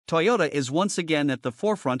Toyota is once again at the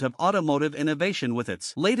forefront of automotive innovation with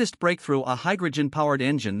its latest breakthrough, a hydrogen-powered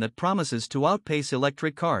engine that promises to outpace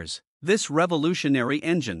electric cars. This revolutionary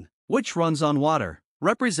engine, which runs on water,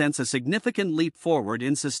 represents a significant leap forward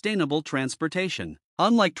in sustainable transportation.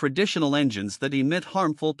 Unlike traditional engines that emit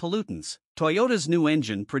harmful pollutants, Toyota's new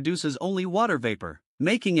engine produces only water vapor,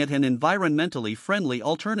 making it an environmentally friendly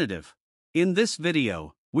alternative. In this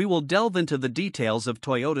video, we will delve into the details of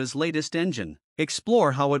Toyota's latest engine,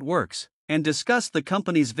 explore how it works, and discuss the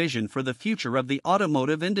company's vision for the future of the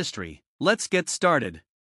automotive industry. Let's get started.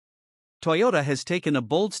 Toyota has taken a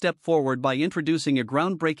bold step forward by introducing a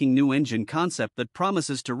groundbreaking new engine concept that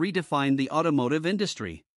promises to redefine the automotive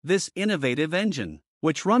industry. This innovative engine,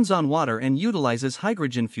 which runs on water and utilizes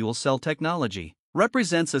hydrogen fuel cell technology,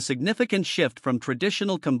 represents a significant shift from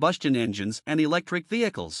traditional combustion engines and electric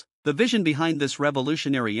vehicles. The vision behind this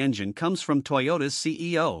revolutionary engine comes from Toyota's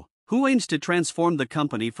CEO, who aims to transform the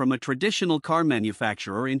company from a traditional car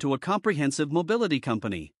manufacturer into a comprehensive mobility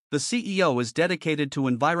company. The CEO is dedicated to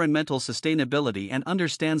environmental sustainability and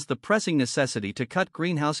understands the pressing necessity to cut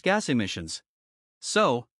greenhouse gas emissions.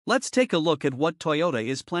 So, let's take a look at what Toyota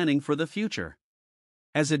is planning for the future.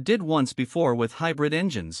 As it did once before with hybrid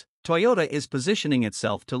engines, Toyota is positioning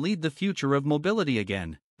itself to lead the future of mobility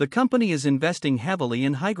again. The company is investing heavily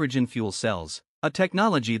in hydrogen fuel cells, a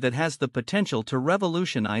technology that has the potential to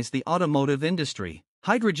revolutionize the automotive industry.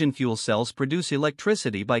 Hydrogen fuel cells produce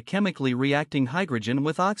electricity by chemically reacting hydrogen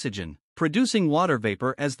with oxygen, producing water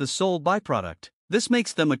vapor as the sole byproduct. This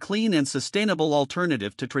makes them a clean and sustainable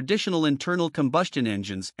alternative to traditional internal combustion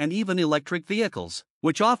engines and even electric vehicles,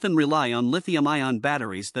 which often rely on lithium-ion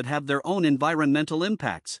batteries that have their own environmental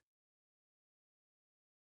impacts.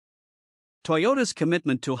 Toyota's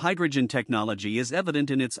commitment to hydrogen technology is evident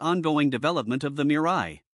in its ongoing development of the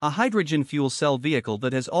Mirai, a hydrogen fuel cell vehicle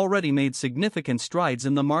that has already made significant strides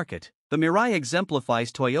in the market. The Mirai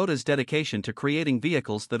exemplifies Toyota's dedication to creating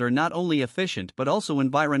vehicles that are not only efficient but also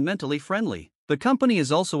environmentally friendly. The company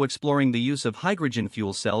is also exploring the use of hydrogen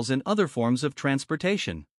fuel cells in other forms of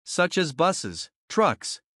transportation, such as buses,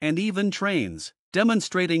 trucks, and even trains,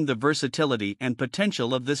 demonstrating the versatility and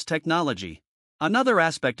potential of this technology. Another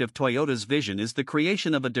aspect of Toyota's vision is the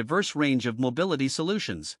creation of a diverse range of mobility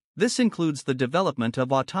solutions. This includes the development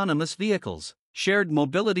of autonomous vehicles, shared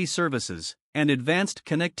mobility services, and advanced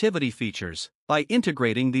connectivity features. By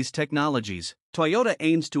integrating these technologies, Toyota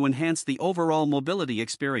aims to enhance the overall mobility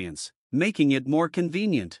experience, making it more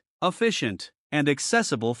convenient, efficient, and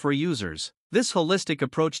accessible for users. This holistic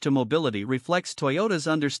approach to mobility reflects Toyota's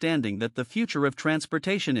understanding that the future of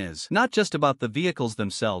transportation is not just about the vehicles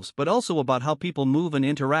themselves but also about how people move and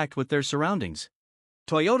interact with their surroundings.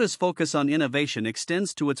 Toyota's focus on innovation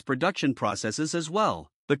extends to its production processes as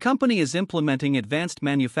well. The company is implementing advanced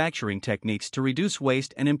manufacturing techniques to reduce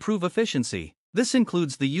waste and improve efficiency. This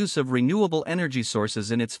includes the use of renewable energy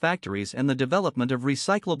sources in its factories and the development of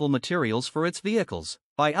recyclable materials for its vehicles.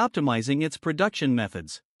 By optimizing its production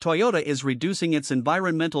methods, Toyota is reducing its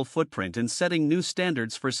environmental footprint and setting new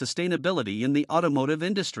standards for sustainability in the automotive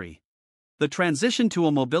industry. The transition to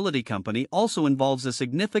a mobility company also involves a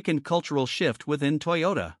significant cultural shift within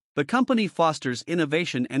Toyota. The company fosters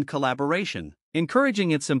innovation and collaboration, encouraging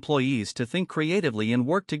its employees to think creatively and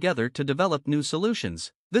work together to develop new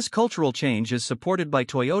solutions. This cultural change is supported by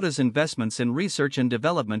Toyota's investments in research and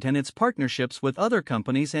development and its partnerships with other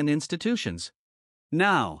companies and institutions.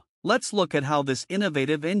 Now, let's look at how this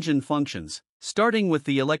innovative engine functions, starting with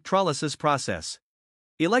the electrolysis process.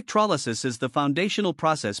 Electrolysis is the foundational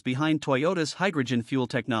process behind Toyota's hydrogen fuel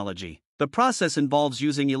technology. The process involves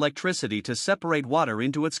using electricity to separate water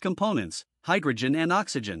into its components, hydrogen and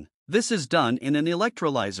oxygen. This is done in an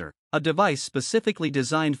electrolyzer, a device specifically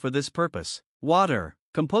designed for this purpose. Water,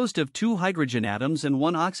 composed of 2 hydrogen atoms and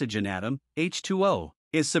 1 oxygen atom, H2O,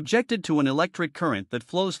 is subjected to an electric current that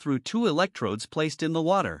flows through 2 electrodes placed in the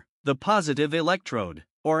water. The positive electrode,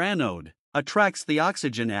 or anode, attracts the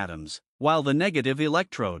oxygen atoms, while the negative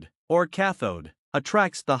electrode, or cathode,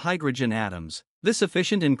 attracts the hydrogen atoms. This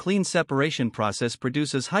efficient and clean separation process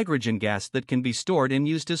produces hydrogen gas that can be stored and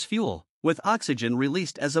used as fuel, with oxygen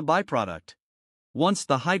released as a byproduct. Once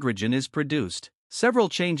the hydrogen is produced, several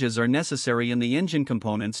changes are necessary in the engine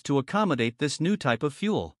components to accommodate this new type of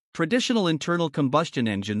fuel. Traditional internal combustion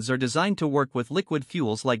engines are designed to work with liquid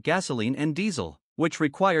fuels like gasoline and diesel, which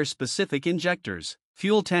require specific injectors,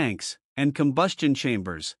 fuel tanks, and combustion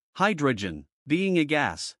chambers. Hydrogen, being a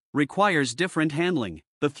gas, requires different handling.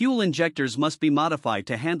 The fuel injectors must be modified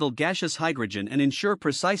to handle gaseous hydrogen and ensure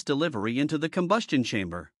precise delivery into the combustion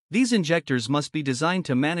chamber. These injectors must be designed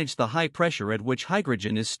to manage the high pressure at which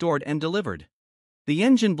hydrogen is stored and delivered. The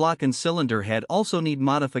engine block and cylinder head also need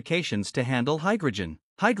modifications to handle hydrogen.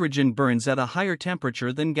 Hydrogen burns at a higher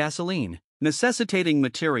temperature than gasoline, necessitating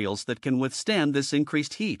materials that can withstand this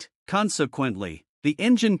increased heat. Consequently, the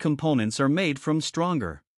engine components are made from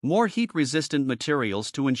stronger, more heat-resistant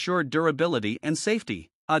materials to ensure durability and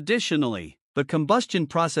safety. Additionally, the combustion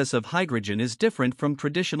process of hydrogen is different from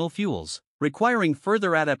traditional fuels, requiring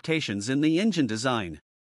further adaptations in the engine design.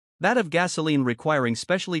 That of gasoline requiring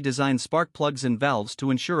specially designed spark plugs and valves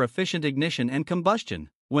to ensure efficient ignition and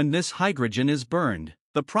combustion. When this hydrogen is burned,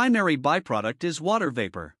 the primary byproduct is water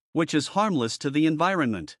vapor, which is harmless to the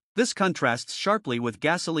environment. This contrasts sharply with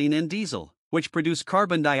gasoline and diesel, which produce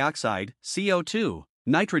carbon dioxide, CO2,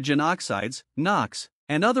 nitrogen oxides, NOx,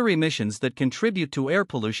 and other emissions that contribute to air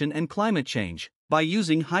pollution and climate change. By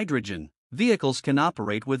using hydrogen, vehicles can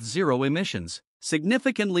operate with zero emissions,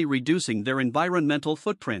 significantly reducing their environmental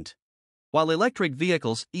footprint. While electric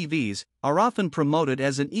vehicles, EVs, are often promoted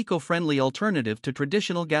as an eco-friendly alternative to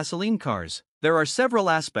traditional gasoline cars, there are several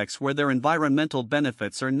aspects where their environmental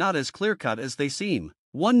benefits are not as clear-cut as they seem.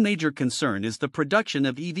 One major concern is the production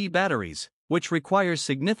of EV batteries, which requires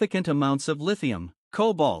significant amounts of lithium,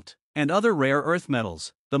 cobalt, and other rare earth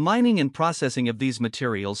metals. The mining and processing of these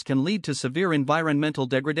materials can lead to severe environmental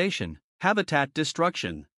degradation, habitat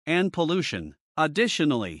destruction, and pollution.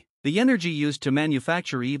 Additionally, the energy used to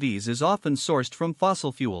manufacture EVs is often sourced from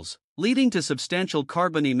fossil fuels, leading to substantial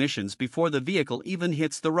carbon emissions before the vehicle even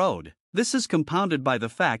hits the road. This is compounded by the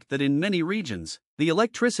fact that in many regions, the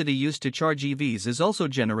electricity used to charge EVs is also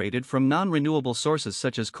generated from non-renewable sources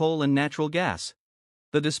such as coal and natural gas.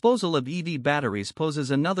 The disposal of EV batteries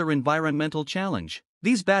poses another environmental challenge.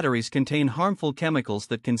 These batteries contain harmful chemicals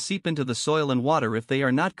that can seep into the soil and water if they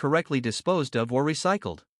are not correctly disposed of or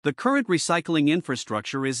recycled. The current recycling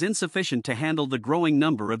infrastructure is insufficient to handle the growing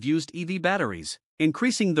number of used EV batteries,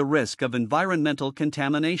 increasing the risk of environmental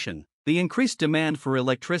contamination. The increased demand for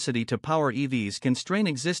electricity to power EVs can strain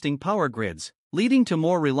existing power grids, leading to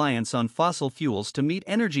more reliance on fossil fuels to meet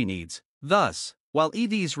energy needs. Thus, while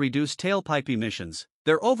EVs reduce tailpipe emissions,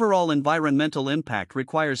 their overall environmental impact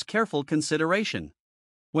requires careful consideration.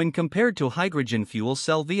 When compared to hydrogen fuel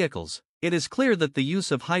cell vehicles, it is clear that the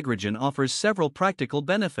use of hydrogen offers several practical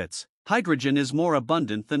benefits. Hydrogen is more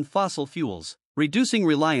abundant than fossil fuels, reducing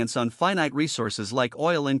reliance on finite resources like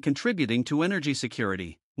oil and contributing to energy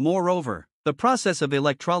security. Moreover, the process of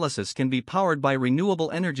electrolysis can be powered by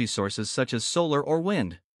renewable energy sources such as solar or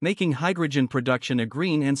wind, making hydrogen production a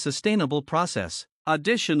green and sustainable process.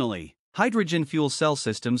 Additionally, hydrogen fuel cell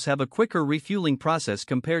systems have a quicker refueling process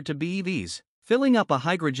compared to BEVs. Filling up a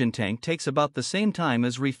hydrogen tank takes about the same time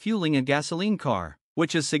as refueling a gasoline car,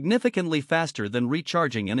 which is significantly faster than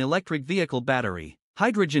recharging an electric vehicle battery.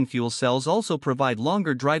 Hydrogen fuel cells also provide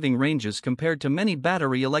longer driving ranges compared to many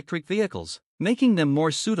battery electric vehicles, making them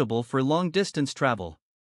more suitable for long-distance travel.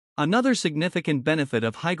 Another significant benefit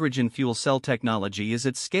of hydrogen fuel cell technology is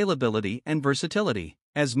its scalability and versatility.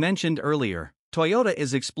 As mentioned earlier, Toyota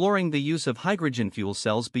is exploring the use of hydrogen fuel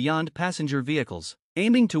cells beyond passenger vehicles,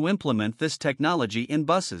 aiming to implement this technology in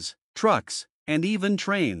buses, trucks, and even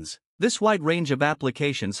trains. This wide range of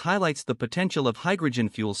applications highlights the potential of hydrogen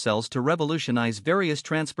fuel cells to revolutionize various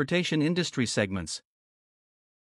transportation industry segments.